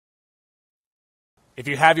If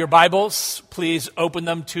you have your Bibles, please open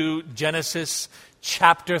them to Genesis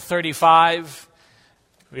chapter 35.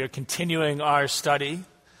 We are continuing our study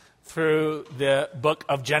through the book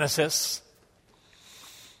of Genesis.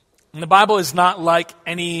 And the Bible is not like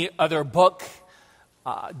any other book,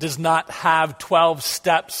 does not have 12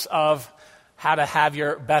 steps of how to have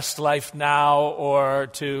your best life now or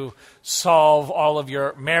to solve all of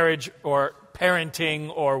your marriage or parenting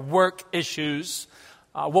or work issues.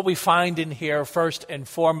 What we find in here, first and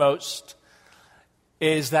foremost,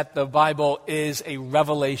 is that the Bible is a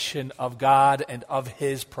revelation of God and of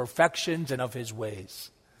His perfections and of His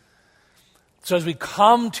ways. So as we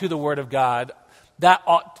come to the Word of God, that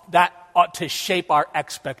ought to shape our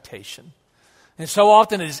expectation. And so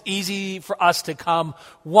often it is easy for us to come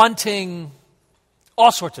wanting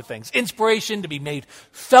all sorts of things. Inspiration, to be made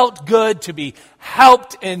felt good, to be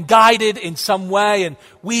helped and guided in some way. And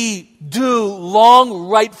we do long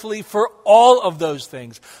rightfully for all of those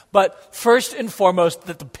things. But first and foremost,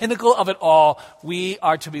 at the pinnacle of it all, we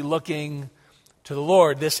are to be looking to the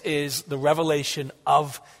Lord. This is the revelation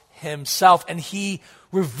of Himself. And He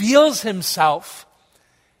reveals Himself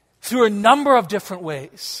through a number of different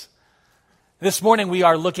ways. This morning we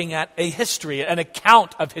are looking at a history, an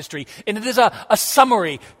account of history, and it is a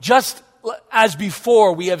summary. Just as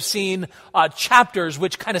before we have seen chapters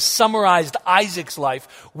which kind of summarized Isaac's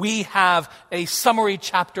life, we have a summary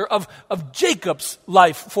chapter of Jacob's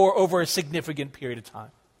life for over a significant period of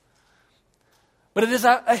time. But it is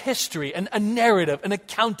a history, a narrative, an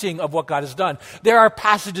accounting of what God has done. There are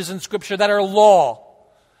passages in Scripture that are law.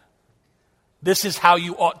 This is how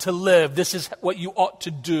you ought to live. This is what you ought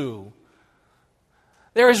to do.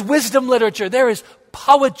 There is wisdom literature. There is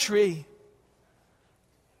poetry.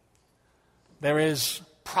 There is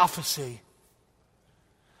prophecy.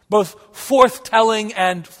 Both forthtelling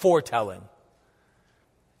and foretelling.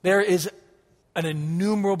 There is an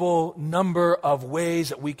innumerable number of ways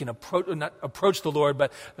that we can approach the Lord,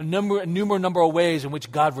 but a number of ways in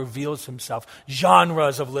which God reveals Himself.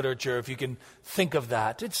 Genres of literature, if you can think of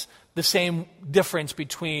that. It's the same difference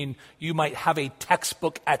between you might have a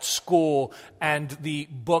textbook at school and the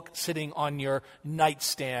book sitting on your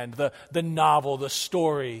nightstand, the novel, the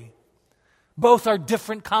story. Both are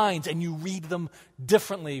different kinds, and you read them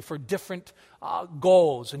differently for different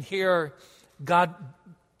goals. And here, God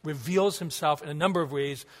reveals Himself in a number of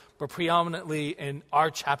ways, but preeminently in our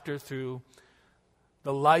chapter through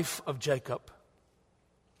the life of Jacob.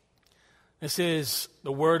 This is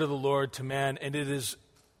the word of the Lord to man, and it is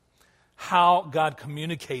how God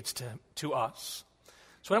communicates to us.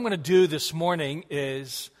 So what I'm going to do this morning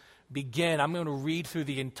is I'm going to read through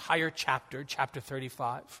the entire chapter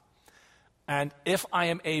 35. And if I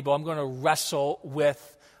am able, I'm going to wrestle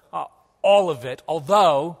with all of it,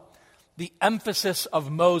 although the emphasis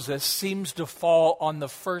of Moses seems to fall on the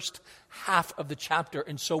first half of the chapter,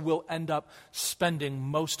 and so we'll end up spending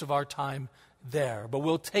most of our time there. But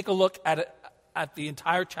we'll take a look at the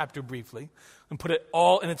entire chapter briefly and put it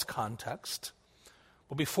all in its context.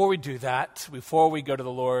 But before we do that, before we go to the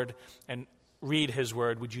Lord and read His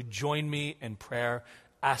word, would you join me in prayer,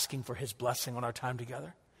 asking for His blessing on our time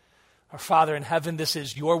together? Our Father in heaven, this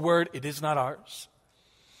is your word, it is not ours.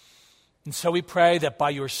 And so we pray that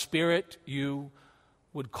by your Spirit, you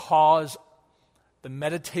would cause the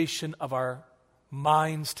meditation of our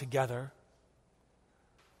minds together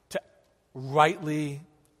to rightly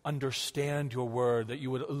understand your word, that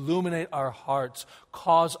you would illuminate our hearts,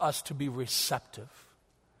 cause us to be receptive.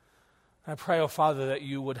 And I pray, oh Father, that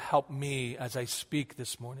you would help me as I speak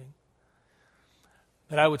this morning,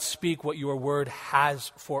 that I would speak what your word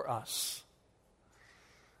has for us,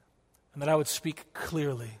 and that I would speak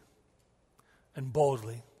clearly and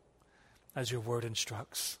boldly as your word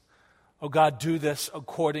instructs. Oh God, do this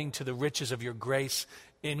according to the riches of your grace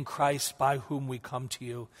in Christ, by whom we come to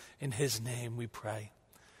you. In His name we pray.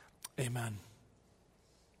 Amen.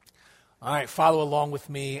 All right, follow along with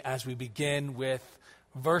me as we begin with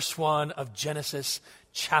verse 1 of Genesis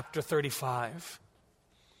chapter 35.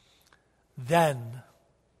 Then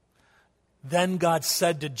God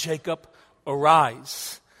said to Jacob,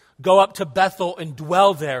 "Arise, go up to Bethel and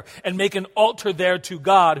dwell there, and make an altar there to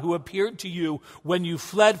God, who appeared to you when you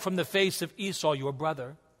fled from the face of Esau your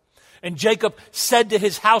brother." And Jacob said to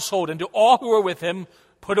his household and to all who were with him,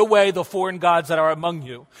 "Put away the foreign gods that are among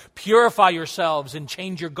you. Purify yourselves and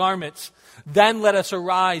change your garments. Then let us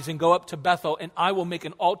arise and go up to Bethel, and I will make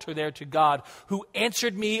an altar there to God, who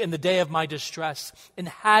answered me in the day of my distress, and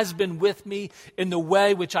has been with me in the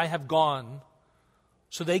way which I have gone.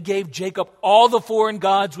 So they gave Jacob all the foreign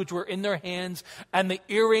gods which were in their hands and the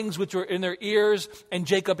earrings which were in their ears, and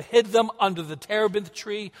Jacob hid them under the terebinth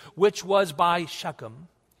tree which was by Shechem.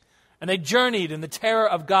 And they journeyed, and the terror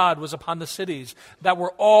of God was upon the cities that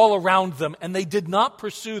were all around them, and they did not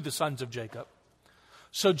pursue the sons of Jacob.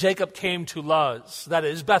 So Jacob came to Luz, that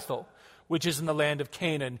is Bethel, which is in the land of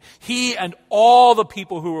Canaan, he and all the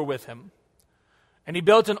people who were with him. And he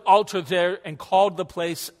built an altar there and called the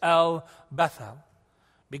place El Bethel,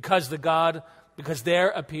 because there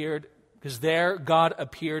God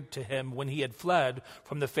appeared to him when he had fled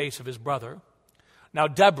from the face of his brother. Now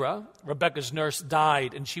Deborah, Rebekah's nurse,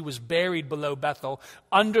 died, and she was buried below Bethel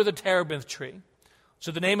under the terebinth tree.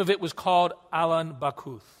 So the name of it was called Allon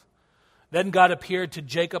Bakuth. Then God appeared to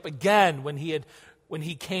Jacob again when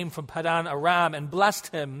he came from Padan Aram and blessed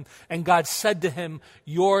him. And God said to him,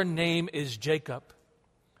 "Your name is Jacob.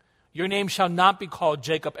 Your name shall not be called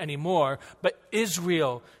Jacob anymore, but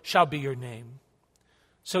Israel shall be your name."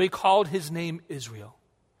 So he called his name Israel.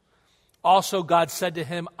 Also God said to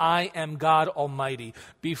him, "I am God Almighty.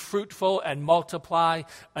 Be fruitful and multiply.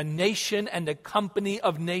 A nation and a company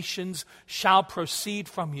of nations shall proceed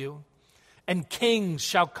from you, and kings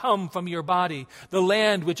shall come from your body. The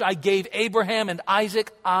land which I gave Abraham and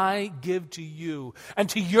Isaac I give to you, and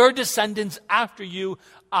to your descendants after you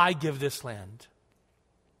I give this land."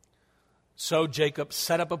 So Jacob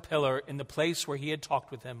set up a pillar in the place where he had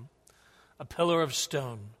talked with him, a pillar of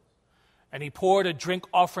stone. And he poured a drink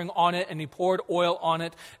offering on it, and he poured oil on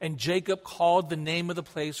it, and Jacob called the name of the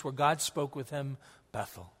place where God spoke with him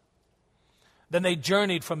Bethel. Then they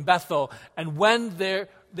journeyed from Bethel, and when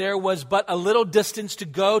there was but a little distance to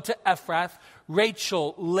go to Ephrath,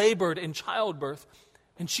 Rachel labored in childbirth,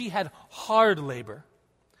 and she had hard labor.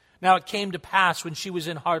 Now it came to pass when she was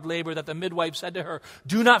in hard labor that the midwife said to her,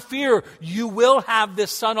 "Do not fear, you will have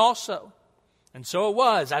this son also." And so it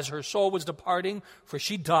was, as her soul was departing, for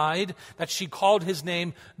she died, that she called his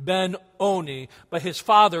name Ben-Oni, but his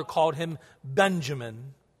father called him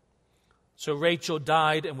Benjamin. So Rachel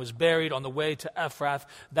died and was buried on the way to Ephrath,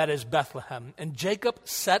 that is Bethlehem. And Jacob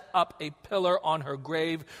set up a pillar on her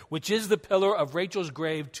grave, which is the pillar of Rachel's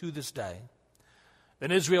grave to this day.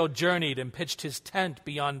 Then Israel journeyed and pitched his tent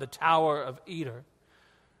beyond the tower of Eder.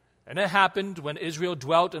 And it happened when Israel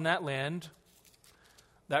dwelt in that land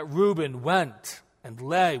that Reuben went and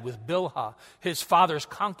lay with Bilhah, his father's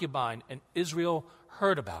concubine, and Israel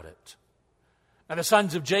heard about it. Now the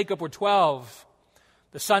sons of Jacob were 12.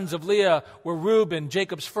 The sons of Leah were Reuben,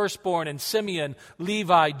 Jacob's firstborn, and Simeon,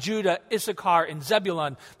 Levi, Judah, Issachar, and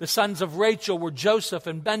Zebulun. The sons of Rachel were Joseph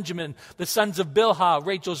and Benjamin. The sons of Bilhah,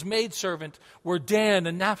 Rachel's maidservant, were Dan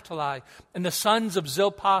and Naphtali. And the sons of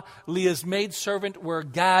Zilpah, Leah's maidservant, were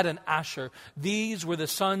Gad and Asher. These were the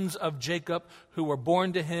sons of Jacob who were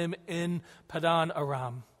born to him in Padan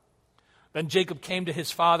Aram. Then Jacob came to his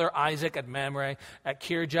father Isaac at Mamre, at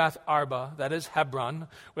Kirjath Arba, that is Hebron,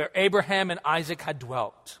 where Abraham and Isaac had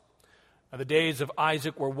dwelt. Now the days of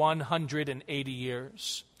Isaac were 180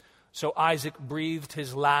 years. So Isaac breathed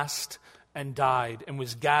his last and died, and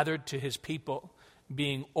was gathered to his people,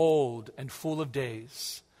 being old and full of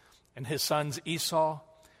days. And his sons Esau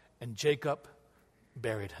and Jacob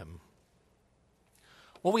buried him.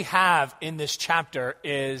 What we have in this chapter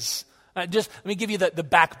is... just let me give you the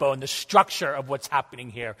backbone, the structure of what's happening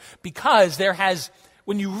here. Because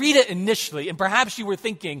when you read it initially, and perhaps you were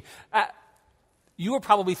thinking, you were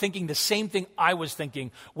probably thinking the same thing I was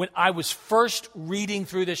thinking when I was first reading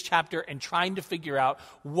through this chapter and trying to figure out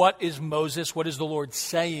what is Moses, what is the Lord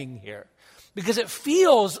saying here. Because it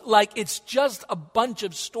feels like it's just a bunch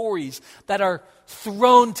of stories that are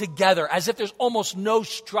thrown together, as if there's almost no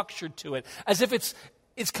structure to it, as if it's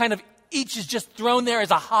kind of each is just thrown there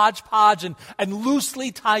as a hodgepodge and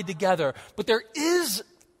loosely tied together. But there is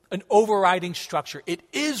an overriding structure. It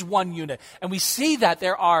is one unit. And we see that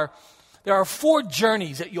there are 4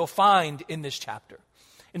 journeys that you'll find in this chapter.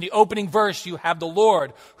 In the opening verse, you have the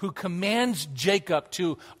Lord who commands Jacob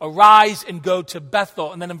to arise and go to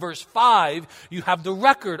Bethel. And then in verse 5, you have the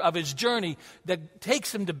record of his journey that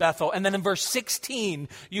takes him to Bethel. And then in verse 16,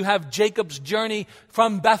 you have Jacob's journey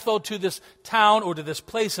from Bethel to this town or to this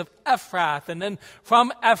place of Ephrath. And then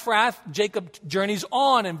from Ephrath, Jacob journeys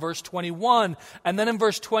on in verse 21. And then in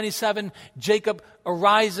verse 27, Jacob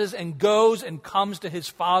arises and goes and comes to his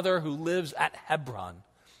father who lives at Hebron.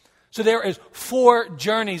 So there is 4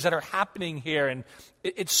 journeys that are happening here, and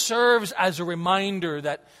it serves as a reminder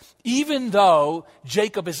that even though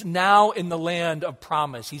Jacob is now in the land of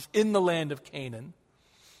promise, he's in the land of Canaan,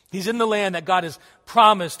 he's in the land that God has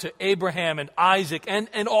promised to Abraham and Isaac and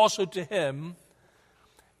also to him,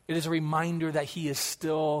 it is a reminder that he is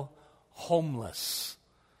still homeless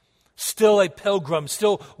still a pilgrim,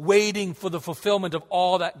 still waiting for the fulfillment of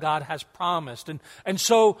all that God has promised. And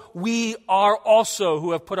so we are also,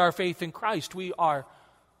 who have put our faith in Christ, we are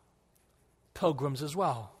pilgrims as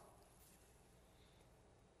well.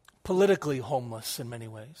 Politically homeless in many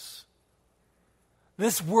ways.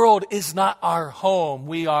 This world is not our home.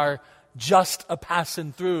 We are just a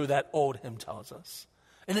passing through, that old hymn tells us.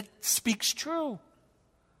 And it speaks true.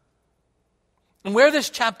 And where this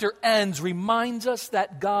chapter ends reminds us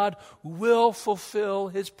that God will fulfill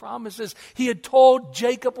his promises. He had told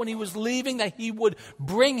Jacob when he was leaving that he would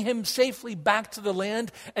bring him safely back to the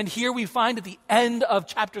land. And here we find at the end of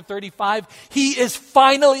chapter 35, he is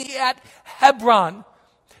finally at Hebron.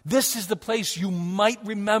 This is the place you might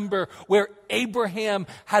remember where Abraham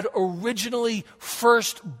had originally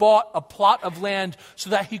first bought a plot of land so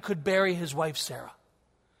that he could bury his wife Sarah.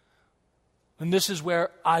 And this is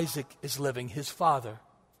where Isaac is living, his father.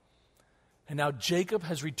 And now Jacob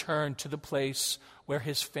has returned to the place where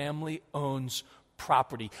his family owns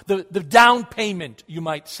property. The down payment, you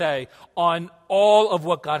might say, on all of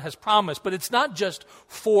what God has promised. But it's not just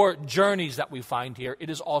 4 journeys that we find here.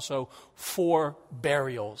 It is also 4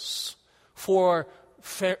 burials. 4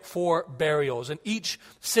 burials, and each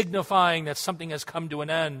signifying that something has come to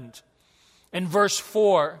an end. In verse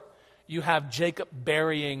 4, you have Jacob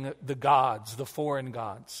burying the gods, the foreign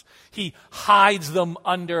gods. He hides them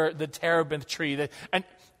under the terebinth tree. And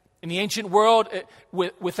in the ancient world,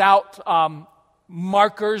 without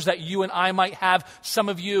markers that you and I might have, some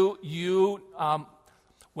of you,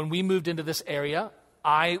 when we moved into this area,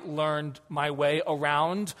 I learned my way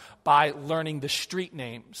around by learning the street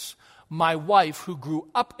names. My wife, who grew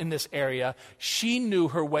up in this area, she knew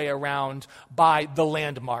her way around by the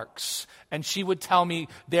landmarks. And she would tell me,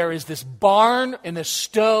 there is this barn in this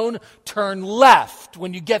stone, turn left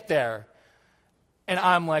when you get there. And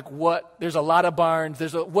I'm like, what? There's a lot of barns.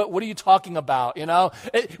 What are you talking about? You know,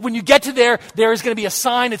 when you get to there is going to be a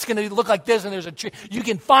sign. It's going to look like this, and there's a tree. You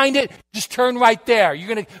can find it. Just turn right there. You're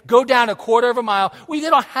going to go down a quarter of a mile. They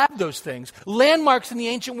don't have those things. Landmarks in the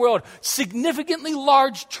ancient world, significantly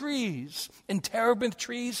large trees and terebinth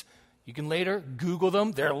trees. You can later Google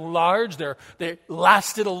them. They're large. They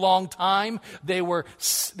lasted a long time. They were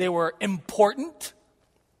important,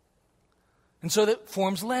 and so that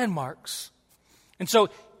forms landmarks. And so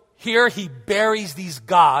here he buries these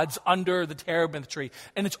gods under the terebinth tree.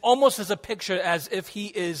 And it's almost as a picture as if he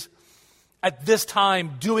is, at this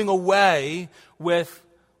time, doing away with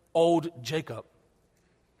old Jacob.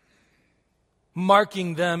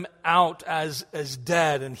 Marking them out as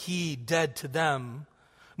dead, and he dead to them.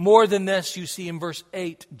 More than this, you see in verse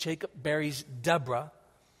 8, Jacob buries Deborah,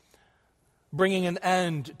 bringing an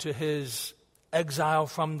end to his exile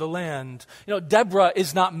from the land. You know, Deborah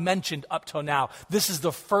is not mentioned up till now. This is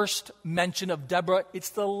the first mention of Deborah.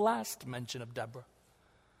 It's the last mention of Deborah.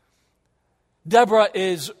 Deborah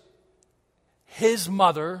is his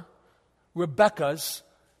mother, Rebekah's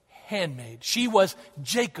handmaid. She was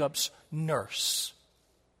Jacob's nurse.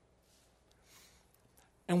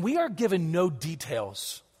 And we are given no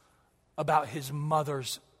details about his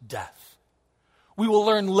mother's death. We will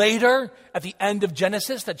learn later at the end of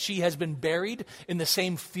Genesis that she has been buried in the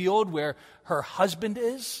same field where her husband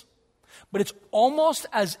is. But it's almost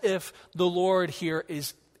as if the Lord here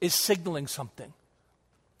is signaling something.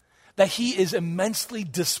 That he is immensely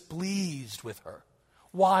displeased with her.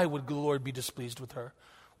 Why would the Lord be displeased with her?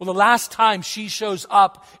 Well, the last time she shows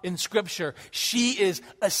up in Scripture, she is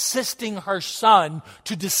assisting her son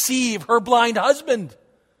to deceive her blind husband.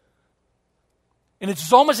 And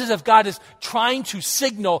it's almost as if God is trying to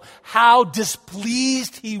signal how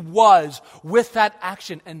displeased he was with that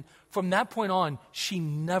action. And from that point on, she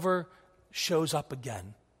never shows up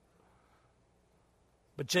again.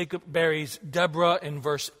 But Jacob buries Deborah in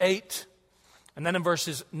verse 8. And then in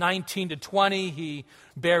verses 19 to 20, he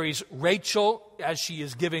buries Rachel as she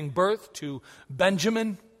is giving birth to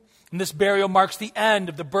Benjamin. And this burial marks the end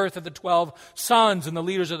of the birth of the 12 sons and the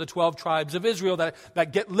leaders of the 12 tribes of Israel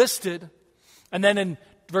that get listed. And then in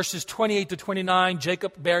verses 28 to 29,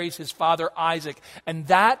 Jacob buries his father Isaac. And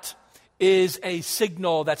that is a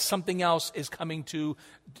signal that something else is coming to,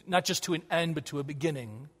 not just to an end, but to a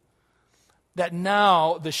beginning. That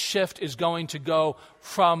now the shift is going to go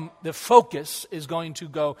from, the focus is going to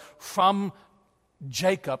go from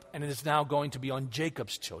Jacob, and it is now going to be on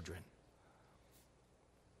Jacob's children.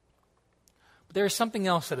 But there is something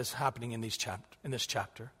else that is happening in this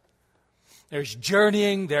chapter. There's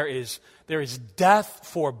journeying, there is death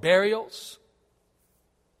for burials.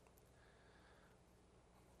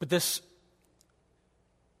 But this,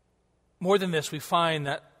 more than this, we find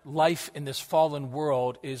that life in this fallen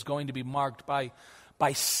world is going to be marked by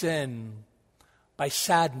by sin, by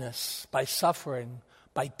sadness, by suffering,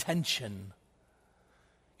 by tension.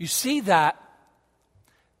 You see this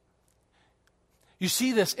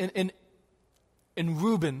in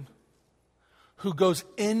Reuben, who goes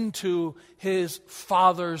into his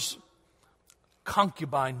father's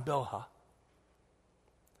concubine, Bilhah.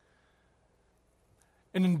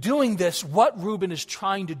 And in doing this, what Reuben is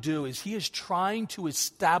trying to do is he is trying to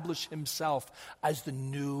establish himself as the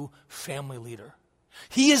new family leader.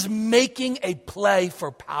 He is making a play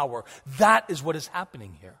for power. That is what is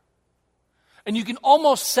happening here. And you can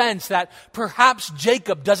almost sense that perhaps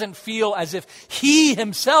Jacob doesn't feel as if he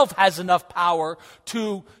himself has enough power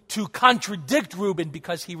to contradict Reuben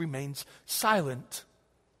because he remains silent.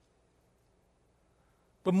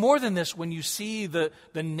 But more than this, when you see the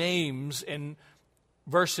names in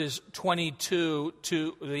verses 22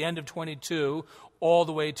 to the end of 22, all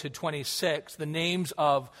the way to 26, the names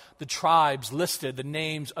of the tribes listed, the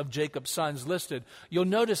names of Jacob's sons listed, you'll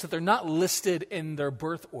notice that they're not listed in their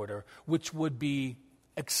birth order, which would be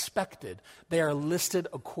expected. They are listed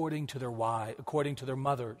according to their according to their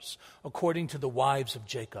mothers, according to the wives of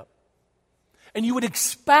Jacob. And you would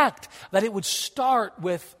expect that it would start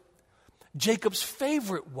with Jacob's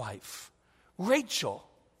favorite wife, Rachel.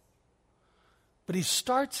 But he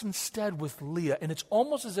starts instead with Leah, and it's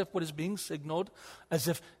almost as if what is being signaled, as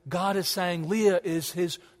if God is saying Leah is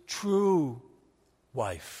his true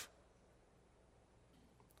wife.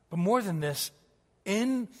 But more than this,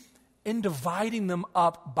 in dividing them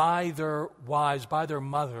up by their wives, by their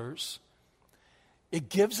mothers, it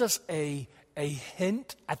gives us a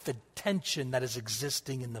hint at the tension that is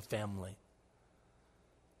existing in the family.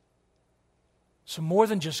 So more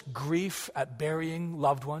than just grief at burying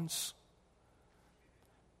loved ones,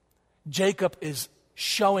 Jacob is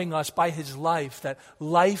showing us by his life that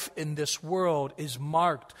life in this world is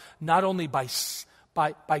marked not only by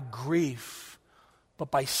grief, but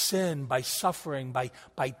by sin, by suffering, by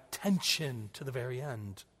tension to the very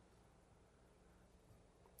end.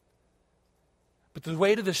 But the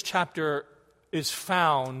way to this chapter is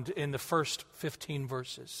found in the first 15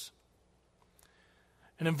 verses.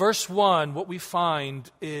 And in verse 1, what we find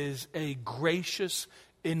is a gracious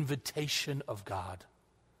invitation of God.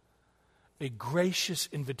 A gracious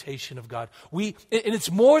invitation of God. And it's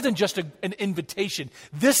more than just an invitation.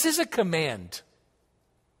 This is a command.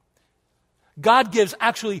 God gives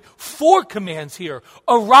actually 4 commands here.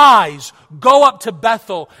 Arise, go up to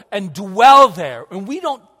Bethel, and dwell there. And we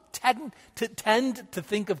don't tend to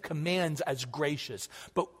think of commands as gracious,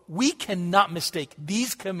 but we cannot mistake.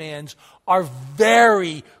 These commands are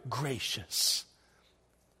very gracious.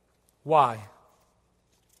 Why?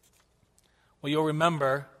 Well, you'll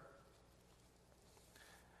remember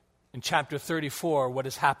in chapter 34, what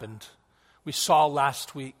has happened? We saw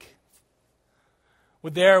last week.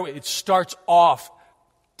 Well, there it starts off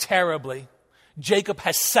terribly. Jacob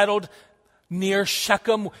has settled near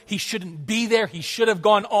Shechem. He shouldn't be there. He should have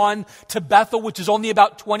gone on to Bethel, which is only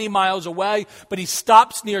about 20 miles away. But he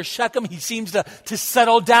stops near Shechem. He seems to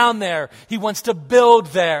settle down there. He wants to build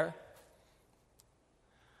there.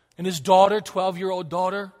 And his daughter, 12-year-old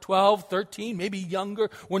daughter, 12, 13, maybe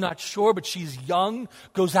younger, we're not sure, but she's young,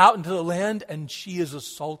 goes out into the land and she is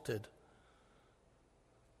assaulted.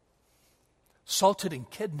 Assaulted and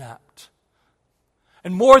kidnapped.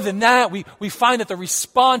 And more than that, we find that the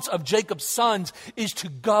response of Jacob's sons is to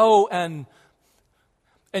go and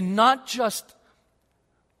not just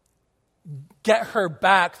get her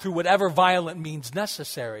back through whatever violent means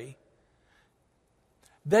necessary.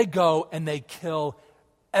 They go and they kill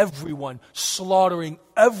everyone, slaughtering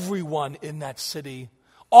everyone in that city.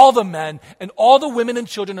 All the men and all the women and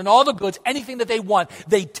children and all the goods, anything that they want,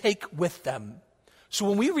 they take with them. So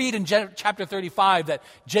when we read in chapter 35 that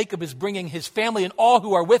Jacob is bringing his family and all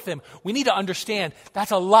who are with him, we need to understand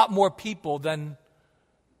that's a lot more people than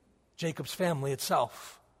Jacob's family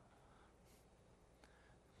itself.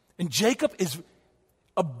 And Jacob is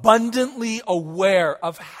abundantly aware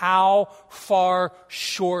of how far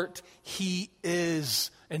short he is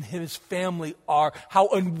and his family are, how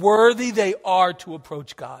unworthy they are to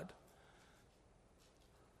approach God.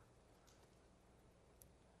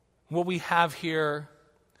 What we have here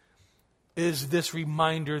is this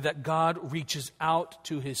reminder that God reaches out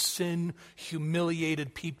to his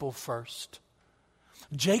sin-humiliated people first.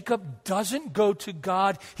 Jacob doesn't go to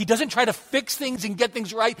God. He doesn't try to fix things and get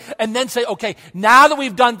things right and then say, okay, now that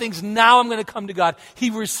we've done things, now I'm going to come to God. He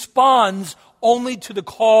responds only to the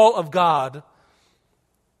call of God.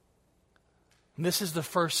 And this is the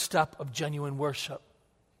first step of genuine worship.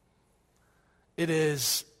 It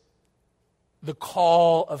is the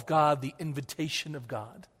call of God, the invitation of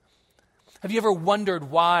God. Have you ever wondered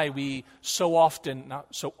why we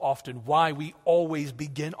why we always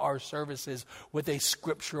begin our services with a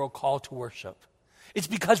scriptural call to worship? It's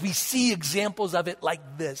because we see examples of it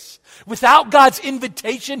like this. Without God's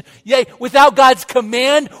invitation, yea, without God's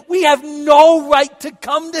command, we have no right to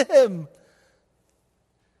come to Him.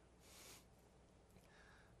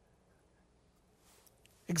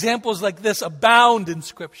 Examples like this abound in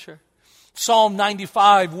Scripture. Psalm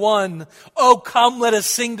 95:1. Oh, come, let us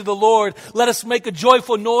sing to the Lord. Let us make a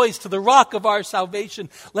joyful noise to the rock of our salvation.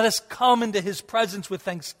 Let us come into His presence with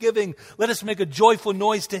thanksgiving. Let us make a joyful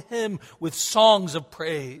noise to Him with songs of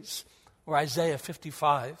praise. Or Isaiah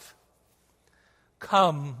 55.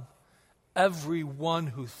 Come, everyone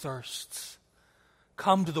who thirsts.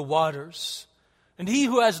 Come to the waters. And he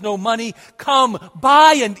who has no money, come,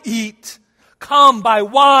 buy and eat. Come, buy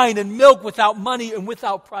wine and milk without money and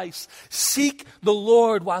without price. Seek the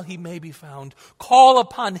Lord while He may be found. Call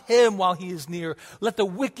upon Him while He is near. Let the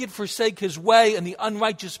wicked forsake his way and the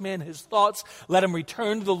unrighteous man his thoughts. Let him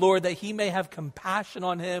return to the Lord that He may have compassion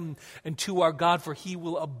on him, and to our God, for He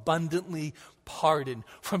will abundantly pardon.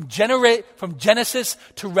 From Genesis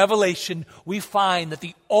to Revelation, we find that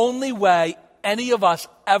the only way any of us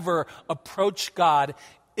ever approach God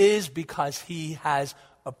is because He has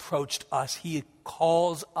approached us. He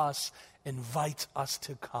calls us, invites us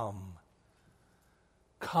to come.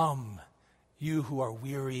 Come, you who are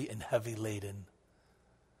weary and heavy laden,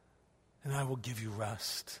 and I will give you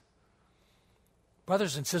rest.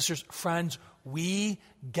 Brothers and sisters, friends, we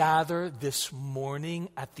gather this morning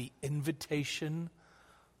at the invitation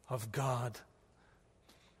of God.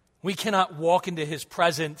 We cannot walk into His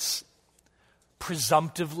presence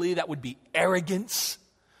presumptively. That would be arrogance.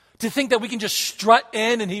 To think that we can just strut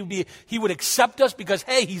in and He would accept us because,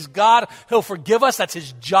 hey, He's God, He'll forgive us, that's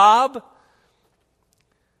His job.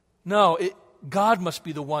 No, God must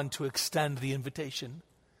be the one to extend the invitation.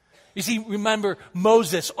 You see, remember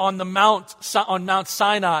Moses on Mount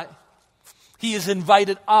Sinai. He is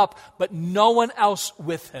invited up, but no one else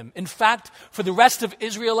with him. In fact, for the rest of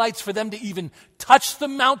Israelites, for them to even touch the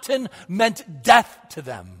mountain meant death to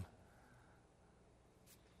them.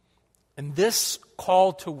 And this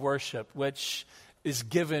call to worship, which is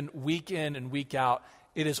given week in and week out,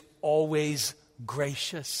 it is always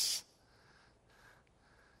gracious.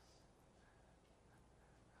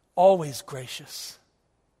 Always gracious.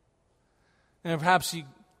 And perhaps you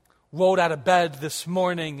rolled out of bed this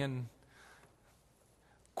morning and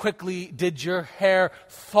quickly did your hair,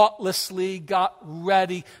 thoughtlessly got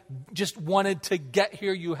ready, just wanted to get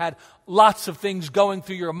here. You had lots of things going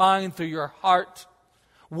through your mind, through your heart.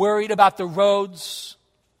 Worried about the roads.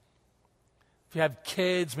 If you have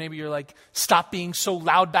kids, maybe you're like, stop being so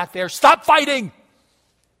loud back there. Stop fighting.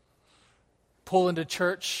 Pull into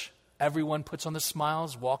church. Everyone puts on the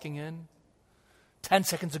smiles walking in. 10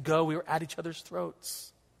 seconds ago, we were at each other's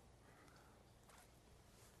throats.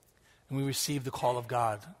 And we received the call of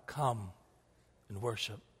God. Come and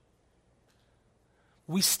worship.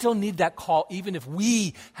 We still need that call, even if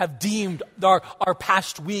we have deemed our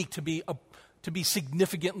past week to be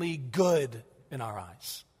significantly good in our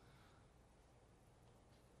eyes.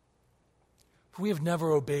 We have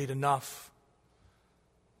never obeyed enough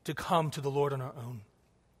to come to the Lord on our own.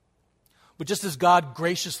 But just as God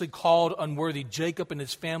graciously called unworthy Jacob and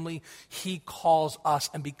his family, He calls us.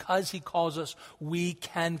 And because He calls us, we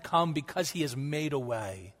can come because He has made a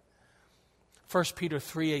way. 1 Peter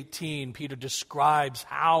 3:18, Peter describes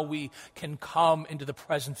how we can come into the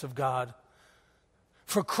presence of God.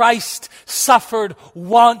 For Christ suffered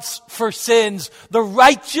once for sins, the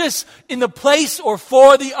righteous in the place or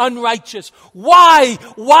for the unrighteous. Why?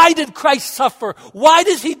 Why did Christ suffer? Why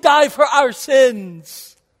does He die for our sins?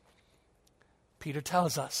 Peter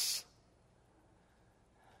tells us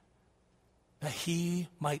that He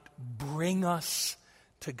might bring us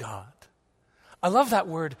to God. I love that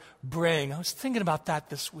word, bring. I was thinking about that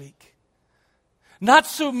this week. Not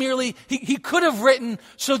so merely, he could have written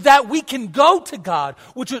so that we can go to God,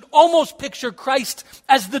 which would almost picture Christ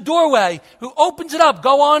as the doorway who opens it up,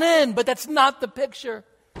 go on in, but that's not the picture.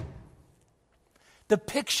 The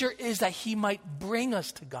picture is that He might bring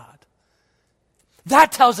us to God.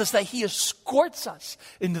 That tells us that He escorts us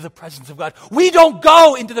into the presence of God. We don't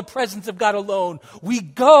go into the presence of God alone. We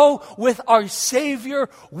go with our Savior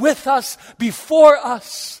with us, before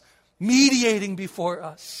us, mediating before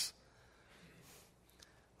us.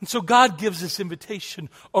 And so God gives this invitation,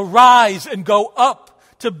 arise and go up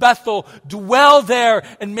to Bethel, dwell there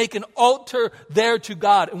and make an altar there to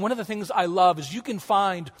God. And one of the things I love is you can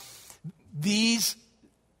find these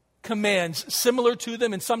commands similar to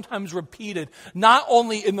them and sometimes repeated, not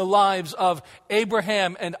only in the lives of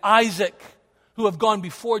Abraham and Isaac, who have gone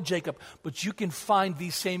before Jacob, but you can find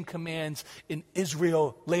these same commands in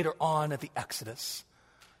Israel later on at the Exodus.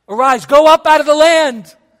 Arise, go up out of the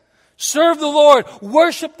land, serve the Lord,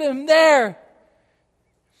 worship them there.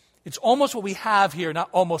 It's almost what we have here, not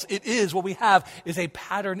almost, it is what we have, is a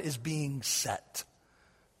pattern is being set.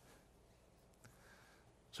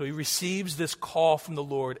 So he receives this call from the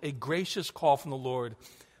Lord, a gracious call from the Lord.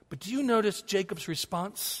 But do you notice Jacob's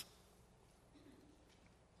response?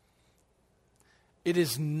 It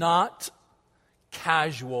is not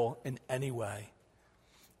casual in any way.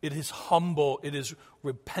 It is humble. It is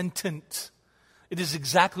repentant. It is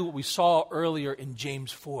exactly what we saw earlier in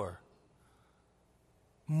James 4.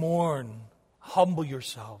 Mourn, humble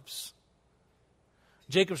yourselves.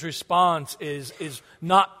 Jacob's response is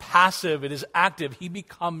not passive, it is active. He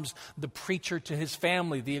becomes the preacher to his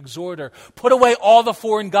family, the exhorter. Put away all the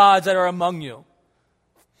foreign gods that are among you.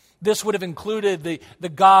 This would have included the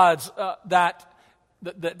gods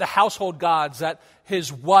the household gods that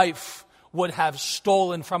his wife would have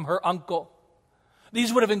stolen from her uncle.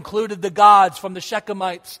 These would have included the gods from the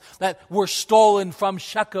Shechemites that were stolen from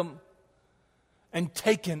Shechem and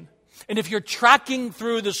taken. And if you're tracking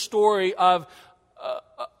through the story of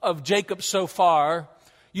Jacob so far,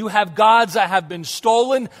 you have gods that have been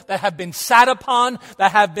stolen, that have been sat upon,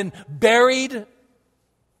 that have been buried.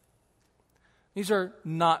 These are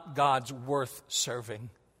not gods worth serving.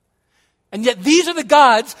 And yet these are the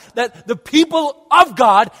gods that the people of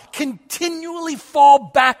God continually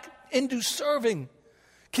fall back into serving,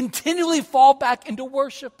 continually fall back into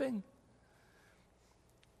worshiping.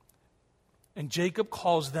 And Jacob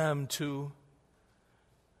calls them to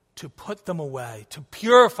put them away, to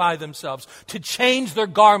purify themselves, to change their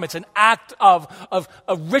garments, an act of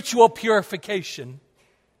ritual purification.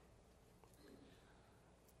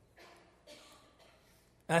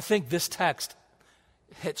 And I think this text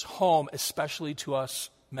hits home, especially to us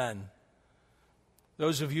men.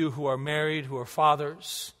 Those of you who are married, who are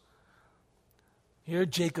fathers, here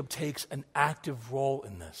Jacob takes an active role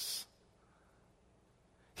in this.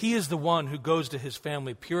 He is the one who goes to his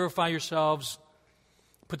family, purify yourselves,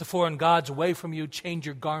 put the foreign gods away from you, change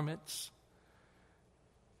your garments.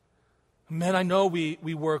 Men, I know we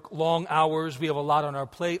work long hours, we have a lot on our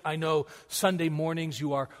plate. I know Sunday mornings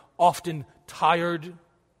you are often tired.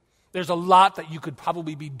 There's a lot that you could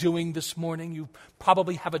probably be doing this morning. You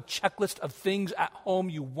probably have a checklist of things at home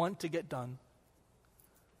you want to get done.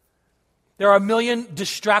 There are a million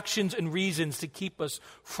distractions and reasons to keep us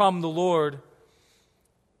from the Lord.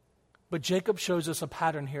 But Jacob shows us a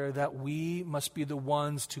pattern here that we must be the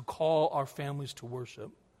ones to call our families to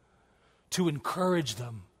worship, to encourage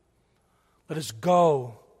them. Let us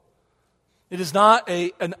go. It is not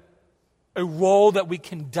a role that we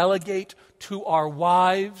can delegate to our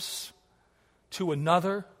wives, to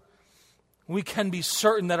another. We can be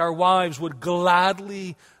certain that our wives would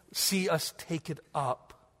gladly see us take it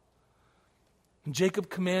up. And Jacob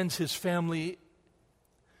commands his family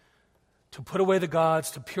to put away the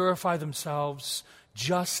gods, to purify themselves,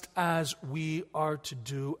 just as we are to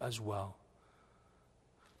do as well.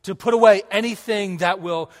 To put away anything that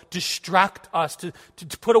will distract us, to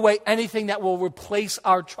put away anything that will replace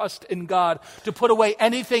our trust in God, to put away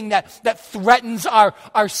anything that threatens our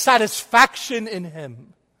satisfaction in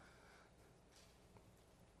Him.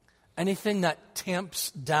 Anything that tamps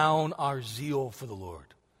down our zeal for the Lord.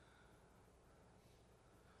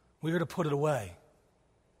 We are to put it away.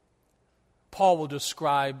 Paul will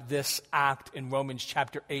describe this act in Romans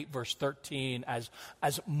chapter 8, verse 13 as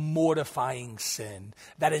mortifying sin.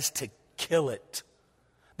 That is to kill it.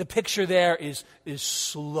 The picture there is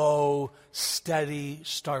slow, steady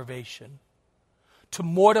starvation. To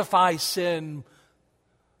mortify sin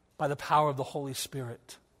by the power of the Holy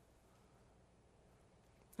Spirit.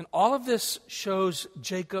 And all of this shows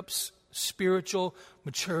Jacob's spiritual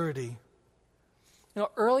maturity. You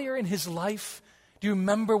know, earlier in his life, do you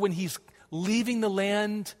remember when he's leaving the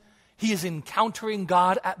land, he is encountering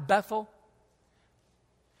God at Bethel?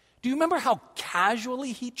 Do you remember how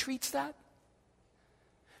casually he treats that?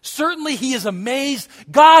 Certainly he is amazed.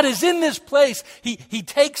 God is in this place. He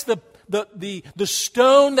takes the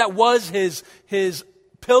stone that was his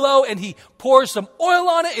pillow and he pours some oil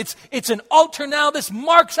on it. It's an altar now. This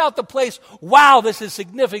marks out the place. Wow, this is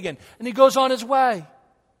significant. And he goes on his way.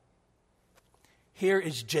 Here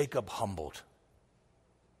is Jacob humbled.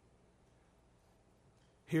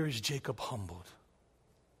 Here is Jacob humbled.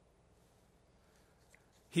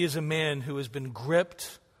 He is a man who has been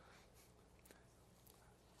gripped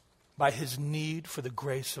by his need for the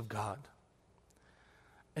grace of God.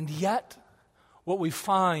 And yet, what we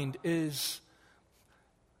find is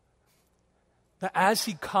that as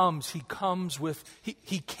he can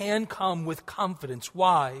come with confidence.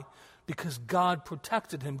 Why? Because God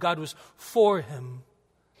protected him. God was for him.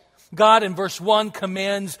 God, in verse 1,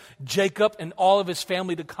 commands Jacob and all of his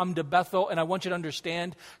family to come to Bethel, and I want you to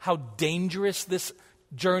understand how dangerous this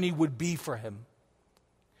journey would be for him.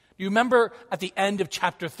 You remember at the end of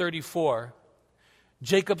chapter 34,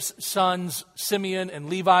 Jacob's sons, Simeon and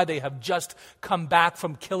Levi, they have just come back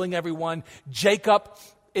from killing everyone. Jacob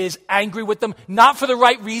is angry with them, not for the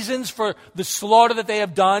right reasons, for the slaughter that they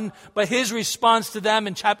have done, but his response to them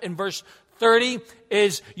in verse 30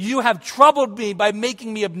 is, "You have troubled me by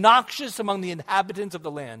making me obnoxious among the inhabitants of the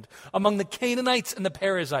land, among the Canaanites and the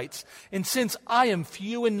Perizzites. And since I am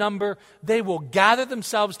few in number, they will gather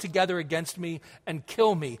themselves together against me and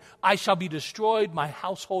kill me. I shall be destroyed, my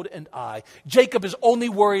household and I." Jacob is only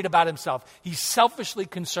worried about himself. He's selfishly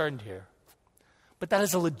concerned here. But that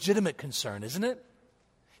is a legitimate concern, isn't it?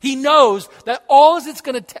 He knows that all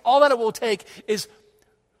that it will take is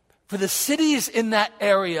for the cities in that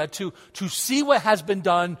area to see what has been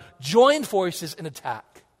done, join forces, and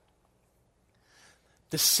attack.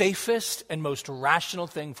 The safest and most rational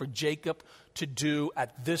thing for Jacob to do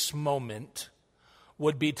at this moment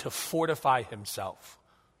would be to fortify himself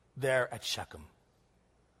there at Shechem.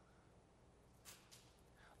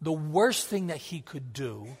 The worst thing that he could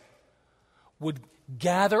do would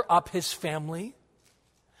gather up his family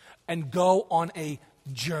and go on a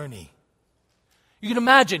journey. You can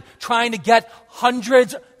imagine trying to get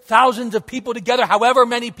hundreds, thousands of people together, however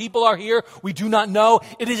many people are here, we do not know.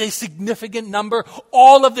 It is a significant number.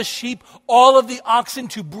 All of the sheep, all of the oxen,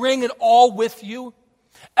 to bring it all with you.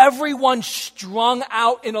 Everyone strung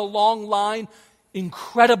out in a long line,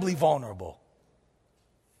 incredibly vulnerable.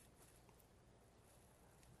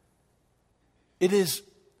 It is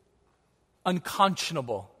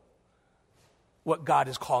unconscionable what God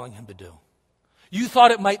is calling him to do. You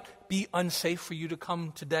thought it might be unsafe for you to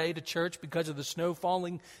come today to church because of the snow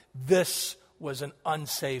falling. This was an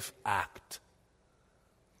unsafe act.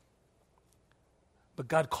 But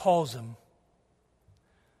God calls him.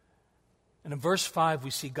 And in verse 5, we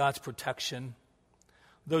see God's protection.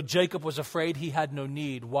 Though Jacob was afraid, he had no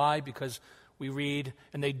need. Why? Because we read,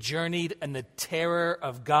 "And they journeyed, and the terror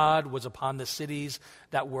of God was upon the cities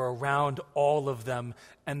that were around all of them,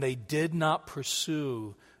 and they did not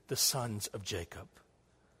pursue the sons of Jacob."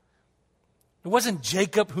 It wasn't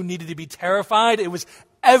Jacob who needed to be terrified. It was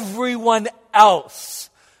everyone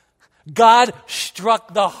else. God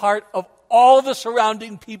struck the heart of all the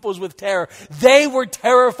surrounding peoples with terror. They were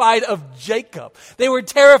terrified of Jacob. They were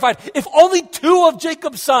terrified. If only 2 of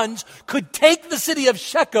Jacob's sons could take the city of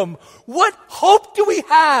Shechem, what hope do we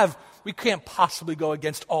have? We can't possibly go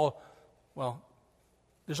against all. Well,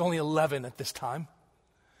 there's only 11 at this time.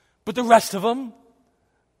 But the rest of them,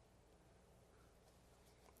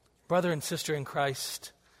 brother and sister in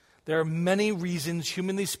Christ, there are many reasons,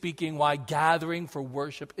 humanly speaking, why gathering for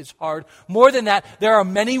worship is hard. More than that, there are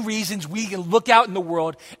many reasons we can look out in the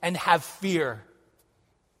world and have fear.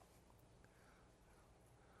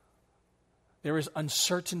 There is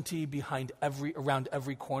uncertainty around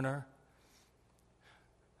every corner.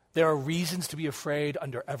 There are reasons to be afraid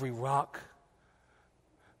under every rock,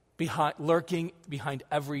 lurking behind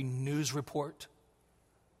every news report.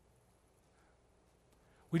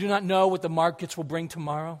 We do not know what the markets will bring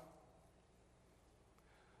tomorrow.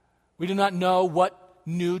 We do not know what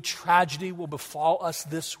new tragedy will befall us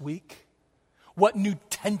this week, what new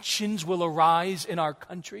tensions will arise in our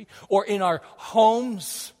country or in our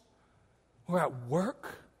homes or at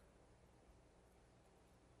work.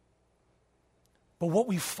 But what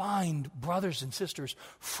we find, brothers and sisters,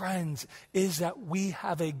 friends, is that we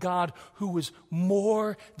have a God who is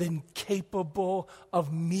more than capable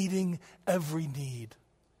of meeting every need.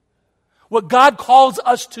 What God calls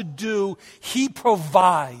us to do, He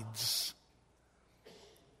provides.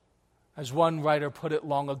 As one writer put it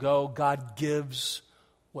long ago, God gives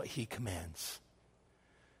what He commands.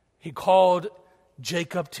 He called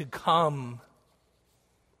Jacob to come.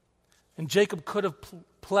 And Jacob could have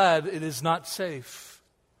pled, "It is not safe."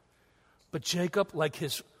 But Jacob, like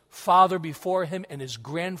his father before him and his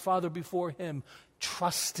grandfather before him,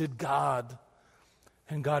 trusted God.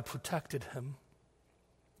 And God protected him.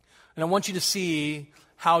 And I want you to see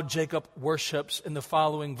how Jacob worships in the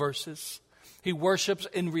following verses. He worships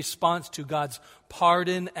in response to God's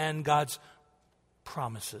pardon and God's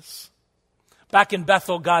promises. Back in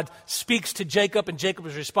Bethel, God speaks to Jacob, and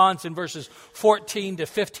Jacob's response in verses 14 to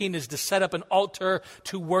 15 is to set up an altar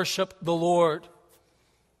to worship the Lord.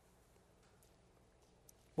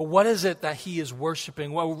 But what is it that he is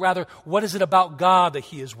worshiping? Well, rather, what is it about God that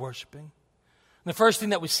he is worshiping? And the first thing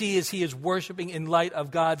that we see is he is worshiping in light of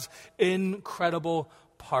God's incredible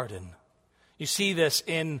pardon. You see this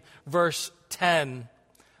in verse 10.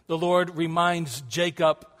 The Lord reminds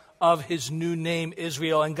Jacob of his new name,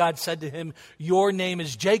 Israel. And God said to him, "Your name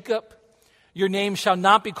is Jacob. Your name shall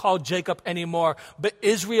not be called Jacob anymore, but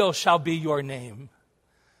Israel shall be your name."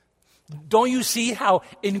 Don't you see how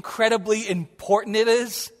incredibly important it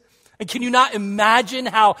is? And can you not imagine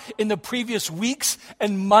how in the previous weeks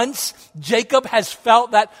and months, Jacob has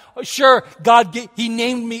felt that, sure, God, he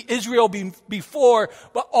named me Israel before,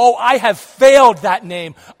 but I have failed that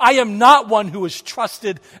name. I am not one who has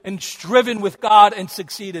trusted and striven with God and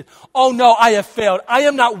succeeded. Oh no, I have failed. I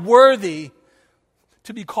am not worthy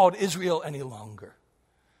to be called Israel any longer.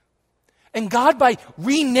 And God, by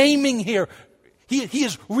renaming here, He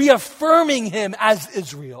is reaffirming him as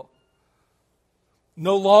Israel.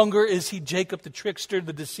 No longer is he Jacob the trickster,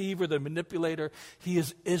 the deceiver, the manipulator. He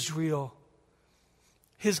is Israel.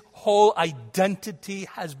 His whole identity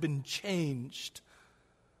has been changed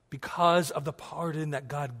because of the pardon that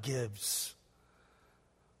God gives.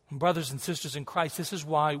 And brothers and sisters in Christ, this is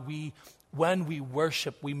why when we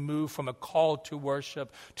worship, we move from a call to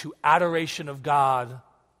worship to adoration of God,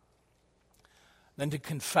 then to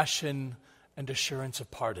confession and assurance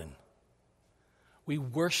of pardon. We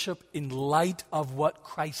worship in light of what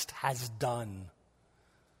Christ has done.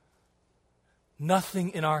 Nothing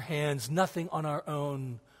in our hands, nothing on our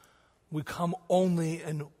own. We come only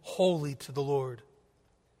and wholly to the Lord.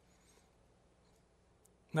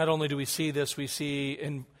 Not only do we see this, we see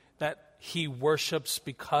in that he worships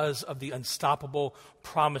because of the unstoppable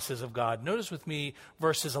promises of God. Notice with me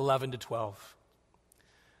verses 11 to 12.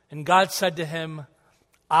 And God said to him,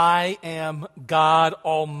 "I am God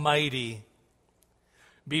Almighty.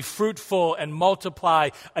 Be fruitful and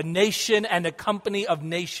multiply. A nation and a company of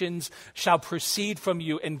nations shall proceed from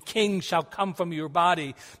you, and kings shall come from your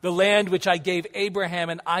body. The land which I gave Abraham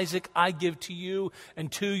and Isaac I give to you,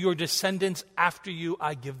 and to your descendants after you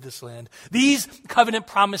I give this land." These covenant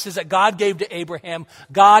promises that God gave to Abraham,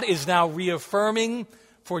 God is now reaffirming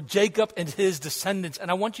for Jacob and his descendants.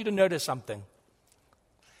 And I want you to notice something.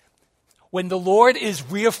 When the Lord is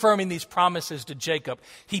reaffirming these promises to Jacob,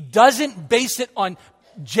 he doesn't base it on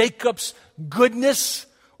Jacob's goodness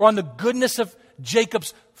or on the goodness of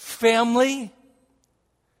Jacob's family.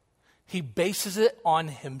 He bases it on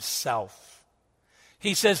himself.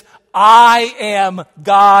 He says, "I am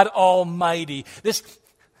God Almighty."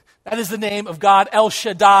 That is the name of God, El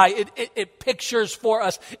Shaddai. It pictures for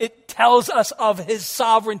us, it tells us of his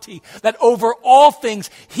sovereignty, that over all things,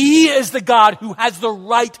 he is the God who has the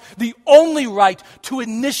right, the only right, to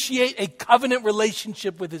initiate a covenant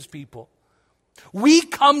relationship with his people. We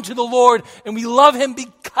come to the Lord and we love him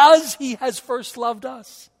because he has first loved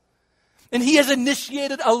us. And he has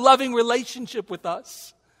initiated a loving relationship with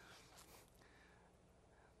us.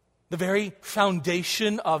 The very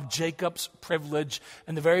foundation of Jacob's privilege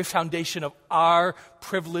and the very foundation of our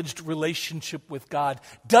privileged relationship with God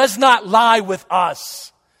does not lie with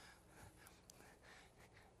us.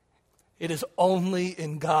 It is only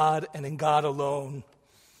in God and in God alone.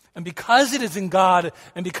 And because it is in God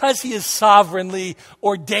and because he is sovereignly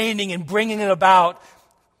ordaining and bringing it about,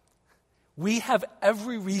 we have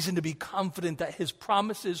every reason to be confident that his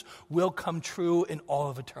promises will come true in all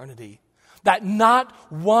of eternity. That not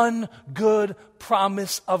one good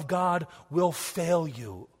promise of God will fail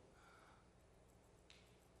you.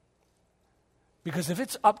 Because if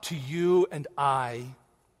it's up to you and I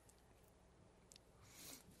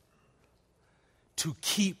to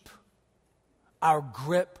keep our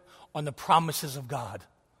grip on the promises of God,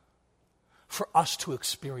 for us to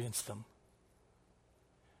experience them,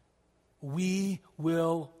 we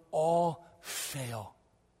will all fail.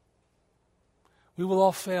 We will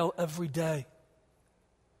all fail every day.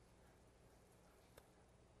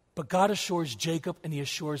 But God assures Jacob and he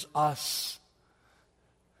assures us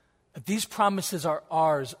that these promises are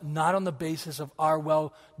ours, not on the basis of our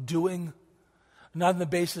well-doing, not on the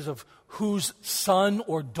basis of whose son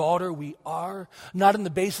or daughter we are, not on the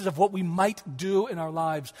basis of what we might do in our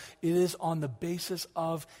lives. It is on the basis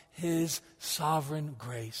of his sovereign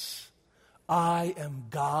grace. I am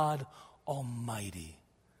God Almighty.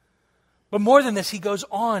 But more than this, he goes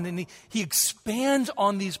on and he expands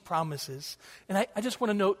on these promises. And I just want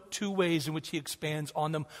to note two ways in which he expands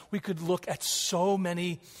on them. We could look at so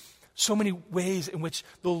many ways in which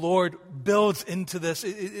the Lord builds into this.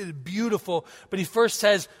 It is beautiful. But he first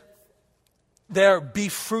says there, be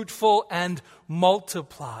fruitful and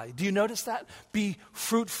multiply. Do you notice that? Be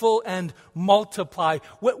fruitful and multiply.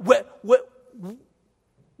 What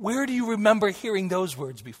Where do you remember hearing those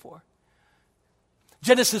words before?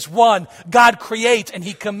 Genesis 1, God creates and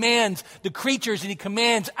he commands the creatures and he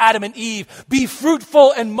commands Adam and Eve, be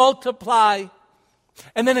fruitful and multiply.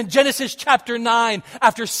 And then in Genesis chapter 9,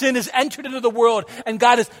 after sin has entered into the world and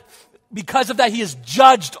God is, because of that, he has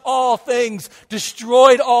judged all things,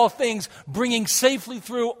 destroyed all things, bringing safely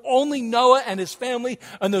through only Noah and his family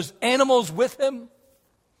and those animals with him.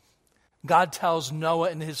 God tells Noah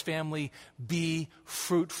and his family, be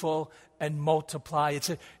fruitful and multiply.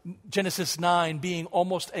 It's Genesis 9 being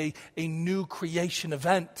almost a new creation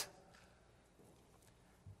event.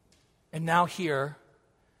 And now here,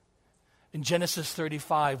 in Genesis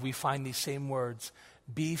 35, we find these same words,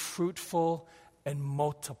 be fruitful and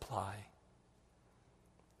multiply.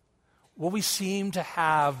 What we seem to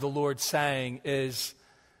have the Lord saying is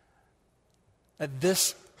that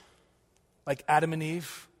this, like Adam and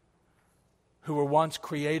Eve, who were once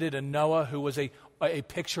created, and Noah, who was a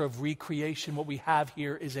picture of recreation, what we have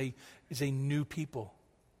here is a new people,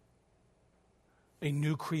 a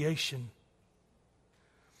new creation.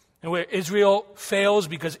 And where Israel fails,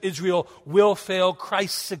 because Israel will fail,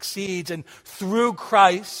 Christ succeeds. And through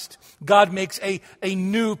Christ, God makes a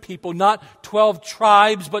new people, not 12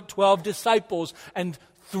 tribes, but 12 disciples. And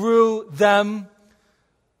through them,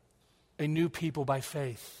 a new people by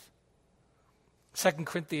faith. 2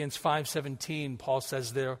 Corinthians 5:17, Paul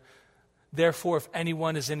says there, therefore, if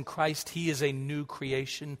anyone is in Christ, he is a new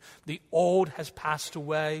creation. The old has passed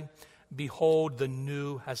away. Behold, the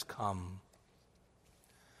new has come.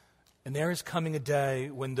 And there is coming a day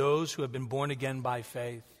when those who have been born again by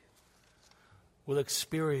faith will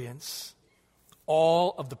experience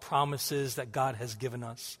all of the promises that God has given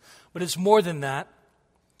us. But it's more than that.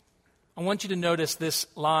 I want you to notice this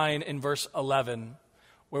line in verse 11,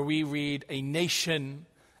 where we read, a nation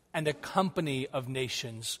and a company of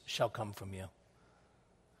nations shall come from you.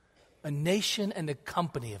 A nation and a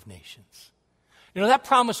company of nations. You know, that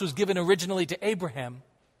promise was given originally to Abraham.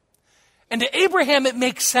 And to Abraham, it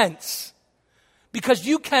makes sense. Because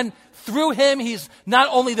you can, through him, he's not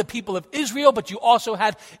only the people of Israel, but you also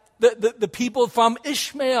had the people from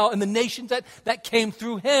Ishmael and the nations that came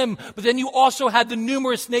through him. But then you also had the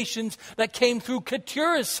numerous nations that came through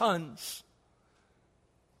Keturah's sons.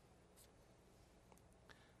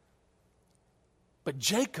 But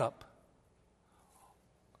Jacob,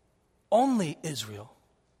 only Israel.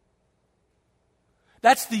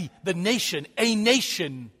 That's the nation, a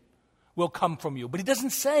nation will come from you. But he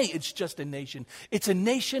doesn't say it's just a nation. It's a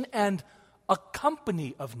nation and a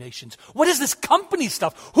company of nations. What is this company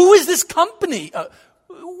stuff? Who is this company?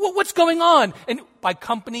 What's going on? And by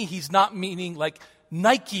company, he's not meaning like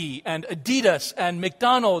Nike and Adidas and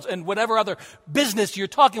McDonald's and whatever other business you're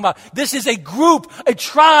talking about. This is a group, a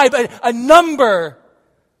tribe, a number.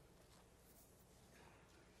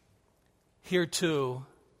 Here too,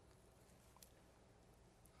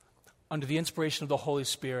 under the inspiration of the Holy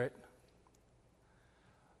Spirit,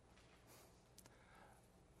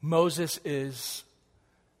 Moses is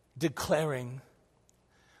declaring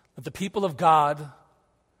that the people of God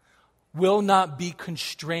will not be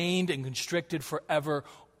constrained and constricted forever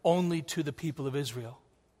only to the people of Israel.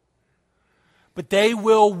 But they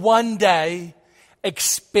will one day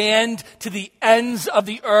expand to the ends of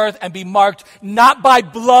the earth and be marked not by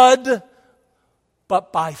blood,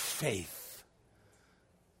 but by faith.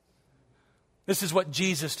 This is what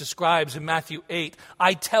Jesus describes in Matthew 8.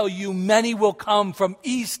 I tell you, many will come from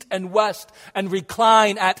east and west and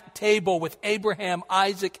recline at table with Abraham,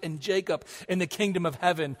 Isaac, and Jacob in the kingdom of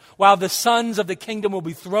heaven, while the sons of the kingdom will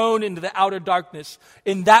be thrown into the outer darkness.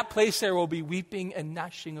 In that place there will be weeping and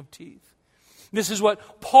gnashing of teeth. This is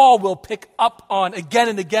what Paul will pick up on again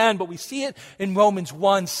and again, but we see it in Romans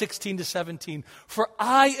 1:16-17. For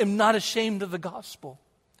I am not ashamed of the gospel,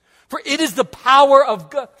 for it is the power of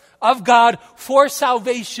God for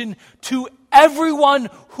salvation to everyone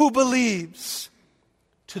who believes,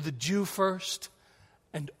 to the Jew first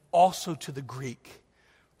and also to the Greek.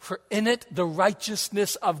 For in it the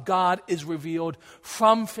righteousness of God is revealed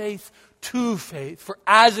from faith to faith. For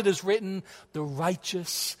as it is written, the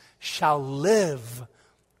righteous shall live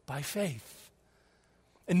by faith.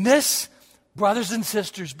 And this, brothers and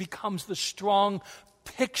sisters, becomes the strong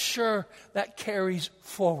picture that carries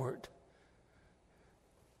forward.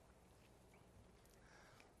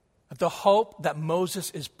 The hope that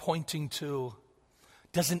Moses is pointing to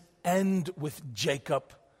doesn't end with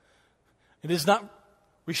Jacob. It is not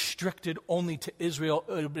restricted only to Israel,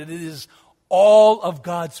 but it is all of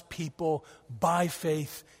God's people by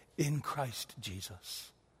faith in Christ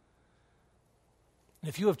Jesus. And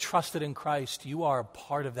if you have trusted in Christ, you are a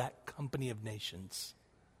part of that company of nations.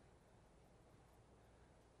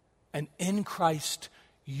 And in Christ,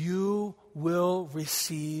 you will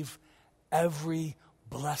receive every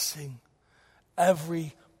blessing,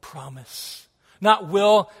 every promise. Not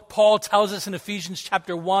will. Paul tells us in Ephesians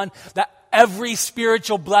chapter 1 that every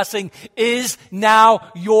spiritual blessing is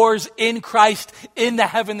now yours in Christ in the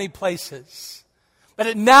heavenly places. That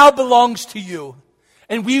it now belongs to you.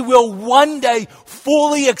 And we will one day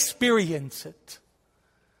fully experience it.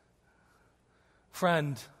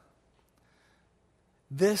 Friend,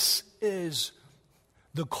 this is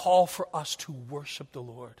the call for us to worship the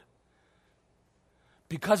Lord.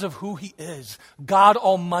 Because of who He is, God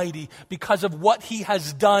Almighty, because of what He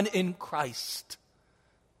has done in Christ.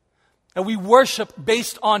 And we worship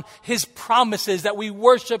based on His promises, that we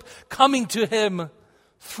worship coming to Him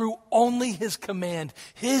through only His command,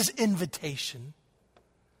 His invitation.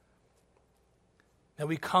 That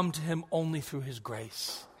we come to Him only through His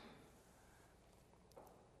grace.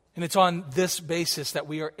 And it's on this basis that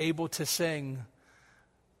we are able to sing,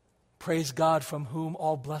 praise God from whom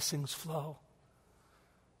all blessings flow.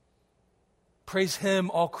 Praise Him,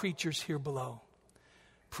 all creatures here below.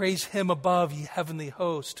 Praise Him above, ye heavenly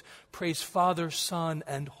host. Praise Father, Son,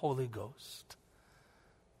 and Holy Ghost.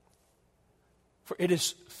 For it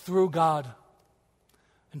is through God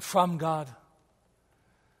and from God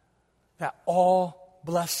that all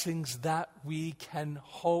blessings that we can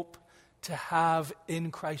hope to have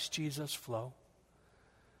in Christ Jesus flow.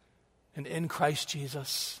 And in Christ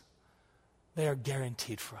Jesus, they are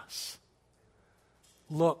guaranteed for us.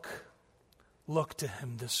 Look to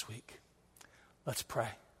Him this week. Let's pray.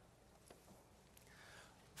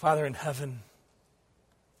 Father in heaven,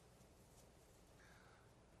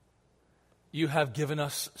 You have given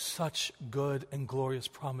us such good and glorious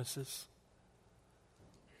promises.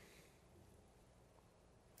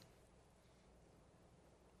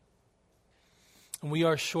 And we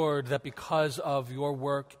are assured that because of Your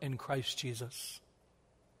work in Christ Jesus,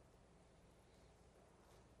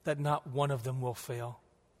 that not one of them will fail.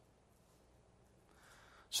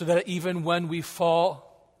 So that even when we fall,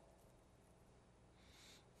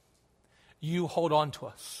 You hold on to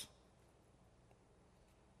us.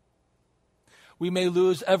 We may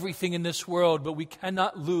lose everything in this world, but we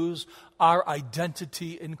cannot lose our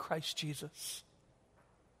identity in Christ Jesus.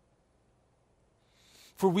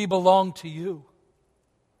 For we belong to You.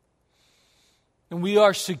 And we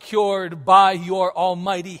are secured by Your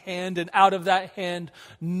almighty hand, and out of that hand,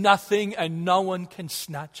 nothing and no one can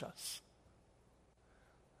snatch us.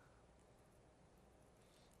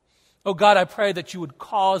 Oh God, I pray that You would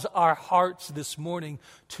cause our hearts this morning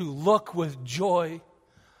to look with joy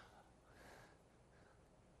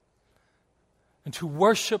and to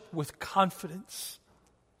worship with confidence.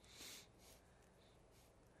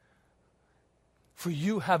 For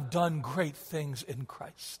You have done great things in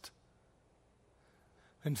Christ.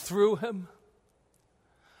 And through Him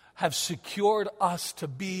have secured us to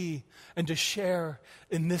be and to share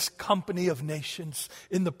in this company of nations,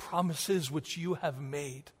 in the promises which You have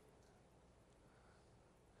made.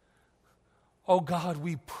 Oh God,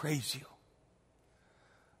 we praise You.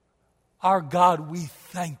 Our God, we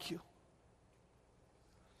thank You.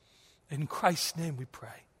 In Christ's name we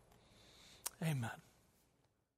pray. Amen.